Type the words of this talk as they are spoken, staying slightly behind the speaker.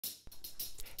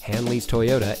Hanlees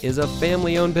Toyota is a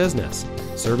family-owned business,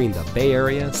 serving the Bay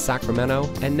Area, Sacramento,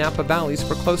 and Napa Valleys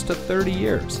for close to 30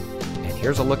 years. And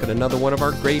here's a look at another one of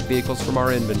our great vehicles from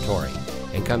our inventory,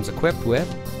 and comes equipped with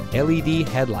LED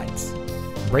headlights,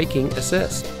 braking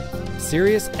assist,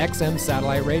 Sirius XM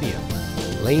satellite radio,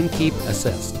 lane keep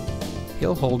assist,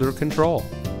 hill holder control,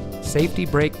 safety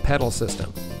brake pedal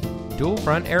system, dual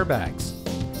front airbags,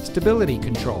 stability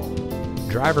control,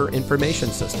 driver information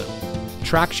system,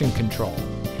 traction control,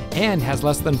 and has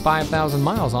less than 5,000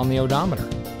 miles on the odometer.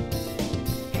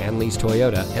 Hanlees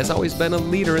Toyota has always been a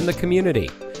leader in the community,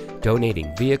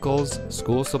 donating vehicles,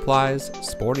 school supplies,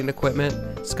 sporting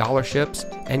equipment, scholarships,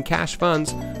 and cash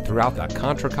funds throughout the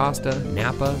Contra Costa,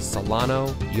 Napa,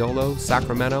 Solano, Yolo,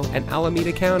 Sacramento, and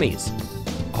Alameda counties.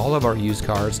 All of our used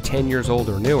cars 10 years old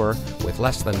or newer with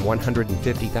less than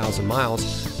 150,000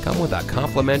 miles come with a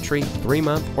complimentary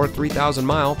 3-month or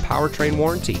 3,000-mile powertrain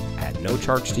warranty at no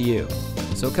charge to you.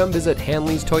 So come visit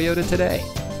Hanlees Toyota today